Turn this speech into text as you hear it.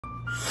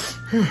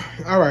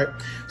All right,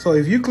 so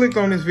if you clicked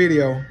on this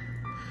video,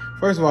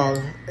 first of all,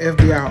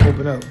 FBI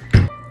open up.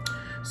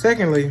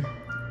 Secondly,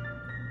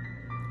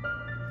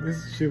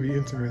 this should be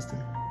interesting.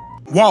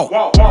 Whoa.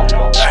 Whoa.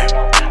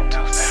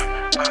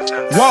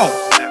 Whoa.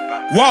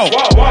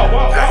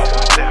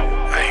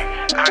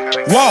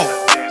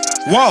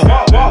 Whoa.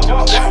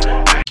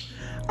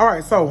 All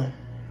right, so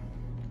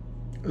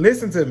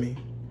listen to me.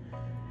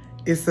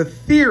 It's a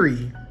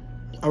theory,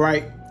 all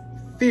right?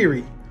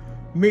 Theory,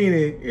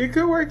 meaning it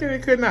could work and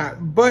it could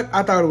not. But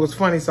I thought it was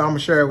funny, so I'm gonna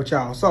share it with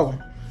y'all. So,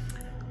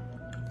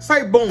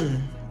 say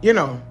boom, you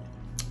know,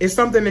 it's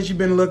something that you've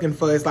been looking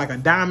for. It's like a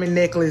diamond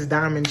necklace,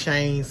 diamond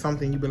chain,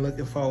 something you've been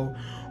looking for.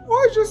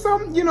 Or it's just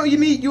something, you know,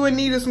 you in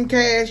need of some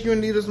cash, you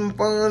in need of some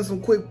funds,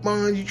 some quick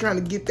funds, you trying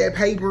to get that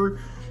paper.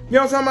 You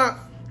know what I'm talking about?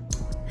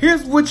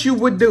 Here's what you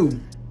would do.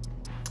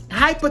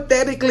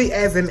 Hypothetically,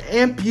 as an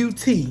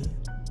amputee,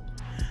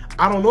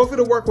 I don't know if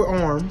it'll work with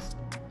arms,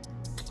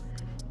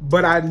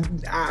 but I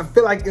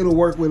feel like it'll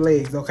work with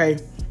legs, okay?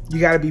 You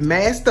gotta be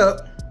masked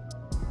up,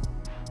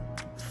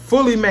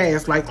 fully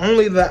masked, like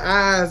only the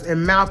eyes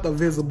and mouth are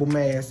visible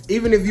masked.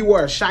 Even if you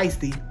wear a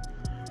shiesty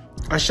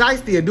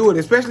will do it,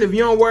 especially if you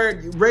don't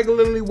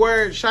regularly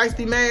wear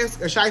shiesty mask,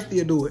 a shiesty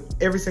will do it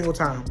every single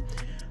time.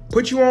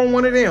 Put you on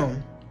one of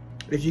them.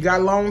 If you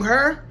got long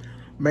hair,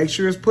 make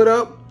sure it's put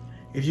up.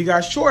 If you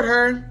got short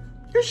hair,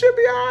 you should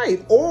be all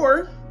right.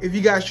 Or if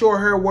you got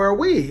short hair, wear a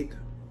wig.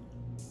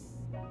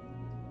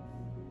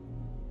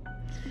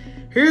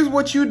 Here's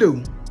what you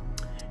do.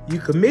 You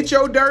commit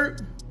your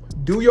dirt,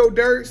 do your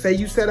dirt. Say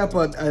you set up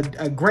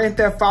a Grand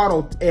Theft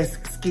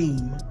Auto-esque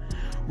scheme,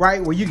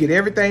 right? Where you get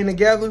everything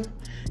together,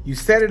 you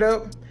set it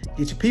up,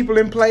 get your people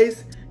in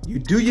place, you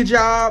do your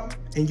job,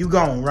 and you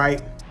gone,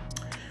 right?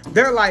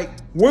 They're like,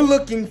 we're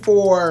looking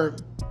for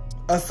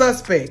a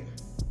suspect.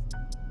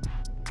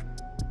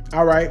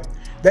 All right.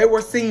 They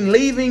were seen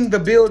leaving the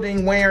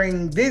building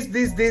wearing this,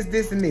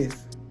 and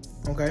this.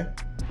 Okay.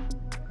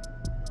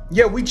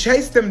 Yeah, we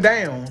chased them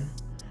down,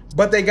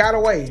 but they got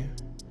away.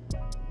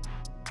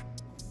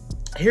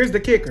 Here's the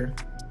kicker.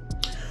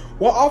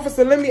 Well,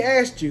 officer, let me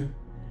ask you,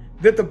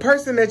 did the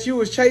person that you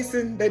was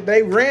chasing, that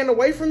they ran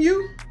away from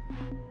you?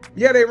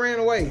 Yeah, they ran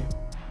away.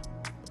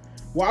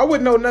 Well, I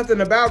wouldn't know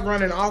nothing about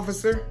running,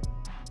 officer.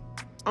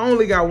 I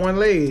only got one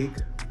leg.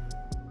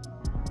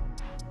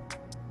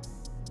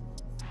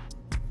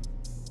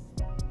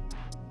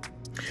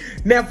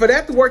 Now, for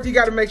that to work, you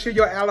got to make sure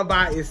your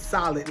alibi is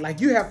solid. Like,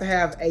 you have to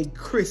have a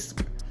crisp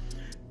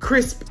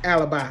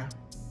alibi.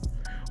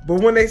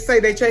 But when they say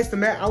they chased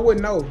him, I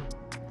wouldn't know.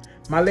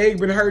 My leg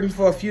been hurting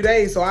for a few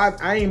days, so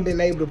I ain't been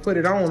able to put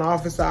it on,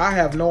 officer. I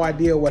have no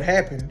idea what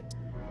happened.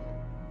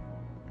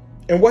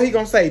 And what he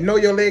gonna say? No,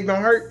 your leg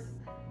don't hurt?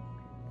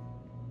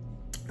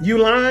 You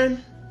lying?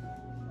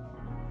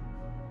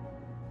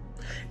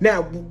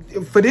 Now,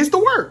 for this to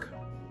work,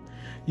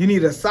 you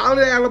need a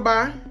solid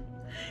alibi.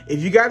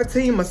 If you got a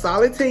team, a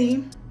solid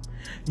team,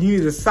 you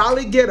need a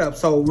solid get up.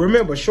 So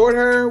remember, short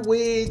hair,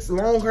 wigs,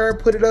 long hair,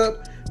 put it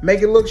up,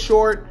 make it look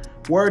short,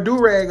 wear a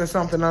do-rag or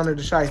something under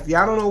the shiesty.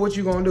 I don't know what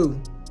you're gonna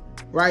do,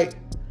 right?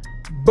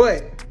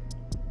 But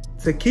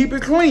to keep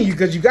it clean,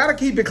 because you gotta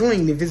keep it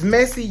clean. If it's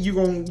messy, you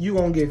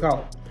gonna get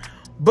caught.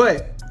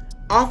 But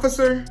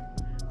officer,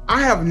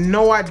 I have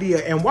no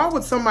idea. And why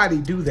would somebody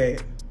do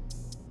that?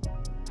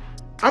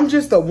 I'm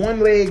just a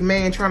one-leg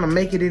man trying to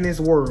make it in this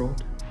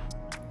world.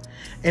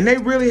 And they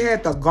really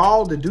had the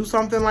gall to do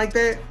something like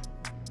that.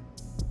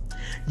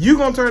 You're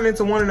going to turn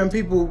into one of them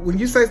people, when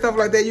you say stuff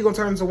like that, you're going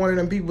to turn into one of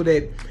them people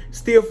that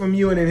steal from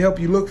you and then help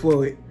you look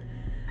for it.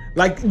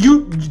 Like,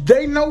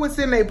 they know it's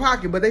in their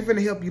pocket, but they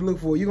finna help you look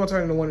for it. You're going to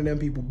turn into one of them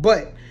people.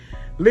 But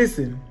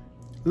listen,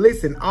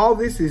 all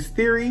this is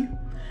theory.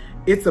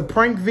 It's a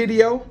prank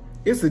video.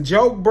 It's a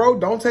joke, bro.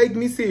 Don't take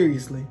me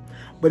seriously.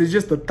 But it's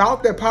just a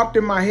thought that popped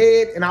in my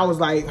head, and I was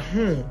like,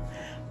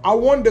 I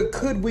wonder,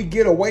 could we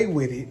get away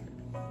with it?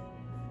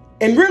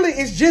 And really,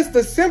 it's just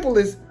as simple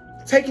as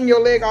taking your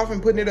leg off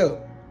and putting it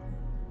up.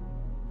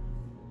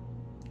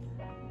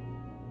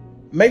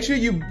 Make sure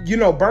you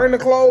burn the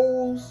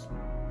clothes,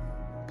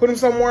 put them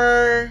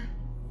somewhere.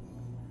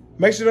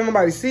 Make sure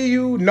nobody see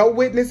you. No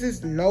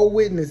witnesses, no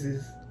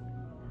witnesses.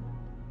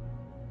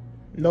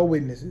 No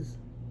witnesses.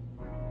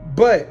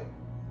 But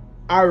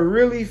I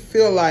really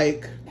feel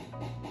like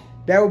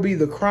that would be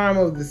the crime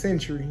of the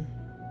century.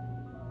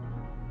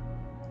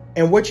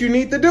 And what you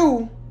need to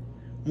do,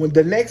 when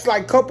the next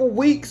couple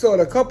weeks or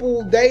the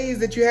couple days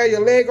that you have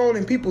your leg on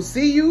and people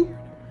see you,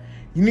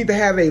 you need to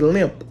have a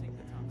limp.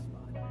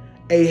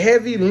 A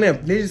heavy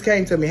limp. They just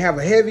came to me, have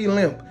a heavy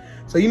limp.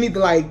 So you need to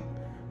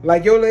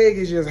like your leg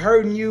is just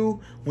hurting you.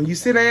 When you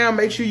sit down,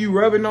 make sure you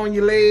rubbing on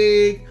your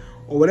leg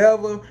or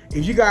whatever.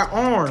 If you got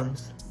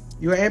arms,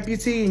 you're an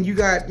amputee and you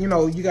got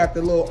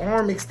the little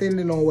arm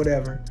extending or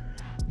whatever,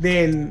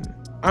 then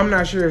I'm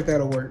not sure if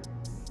that'll work.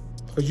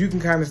 Because you can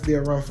kind of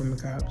still run from the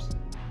cops.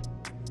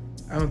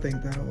 I don't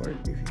think that'll work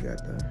if you got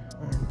the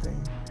arm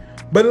thing.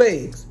 But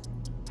legs,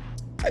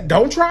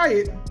 don't try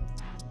it,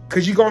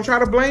 because you're going to try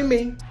to blame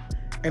me.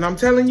 And I'm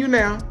telling you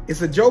now,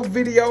 it's a joke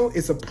video.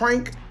 It's a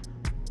prank.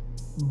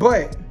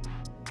 But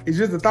it's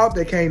just a thought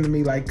that came to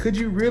me. Like, could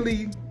you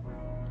really?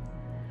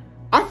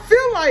 I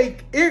feel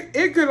like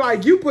it could,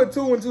 like, you put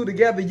 2 and 2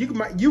 together,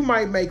 you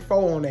might make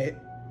 4 on that.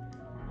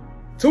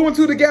 2 and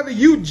 2 together,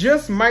 you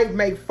just might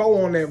make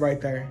 4 on that right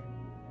there.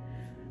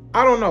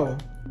 I don't know.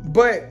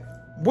 But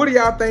what do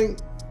y'all think?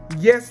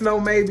 Yes, no,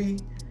 maybe.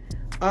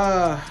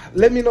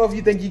 Let me know if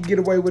you think you can get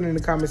away with it in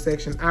the comment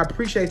section. I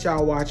appreciate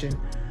y'all watching.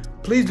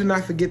 Please do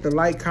not forget to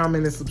like,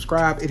 comment, and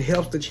subscribe. It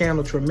helps the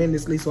channel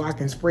tremendously so I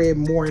can spread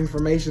more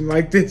information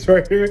like this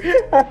right here.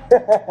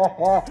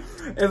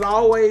 As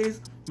always,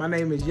 my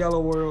name is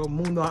YellowWorld,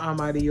 Mundo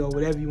Amarillo,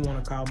 whatever you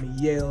want to call me.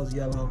 Yells,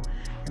 Yellow.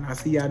 And I'll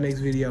see y'all next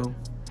video.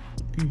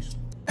 Peace.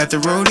 At the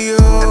rodeo.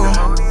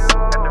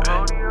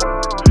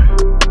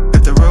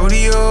 At the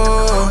rodeo.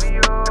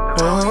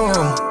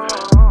 Oh.